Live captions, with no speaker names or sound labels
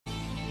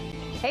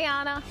Hey,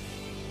 Anna.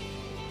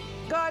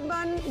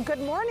 Good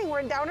morning. We're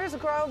in Downers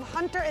Grove.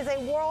 Hunter is a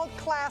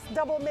world-class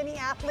double mini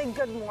athlete.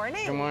 Good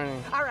morning. Good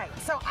morning. All right,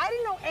 so I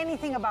didn't know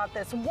anything about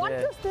this. What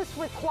does this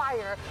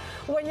require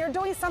when you're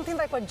doing something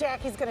like what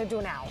Jackie's going to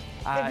do now?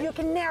 If you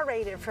can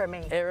narrate it for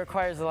me. It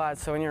requires a lot.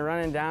 So when you're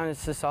running down,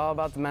 it's just all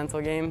about the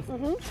mental game.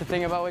 To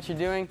think about what you're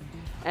doing.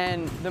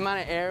 And the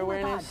amount of air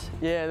awareness,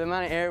 the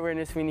amount of air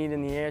awareness we need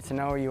in the air to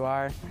know where you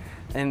are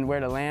and where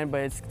to land, but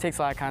it takes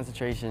a lot of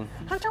concentration.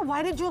 Hunter,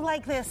 why did you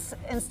like this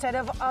instead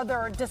of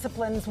other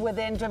disciplines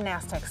within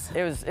gymnastics?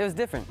 It was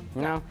different,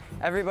 you know?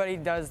 Everybody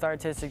does the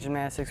artistic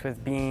gymnastics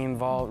with beam,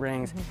 vault,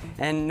 rings,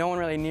 and no one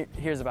really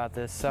hears about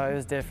this, so it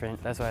was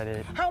different. That's why I did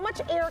it. How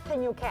much air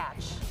can you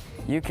catch?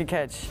 You could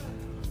catch.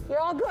 You're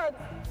all good.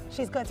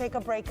 She's gonna take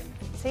a break.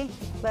 See?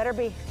 Let her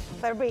be.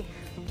 Let her be.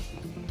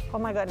 Oh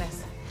my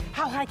goodness.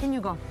 How high can you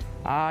go?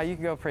 You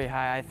can go pretty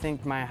high. I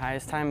think my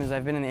highest time is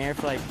I've been in the air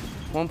for like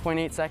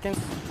 1.8 seconds.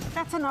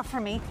 That's enough for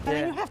me. And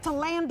then you have to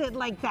land it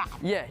like that.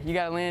 Yeah, you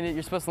gotta land it.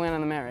 You're supposed to land on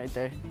the mat right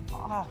there.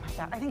 Oh my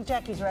God, I think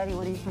Jackie's ready.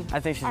 What do you think?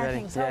 I think she's ready. I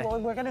think so. Well,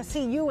 we're gonna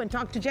see you and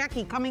talk to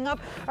Jackie coming up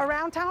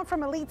around town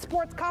from Elite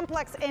Sports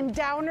Complex in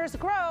Downers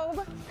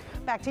Grove.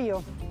 Back to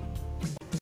you.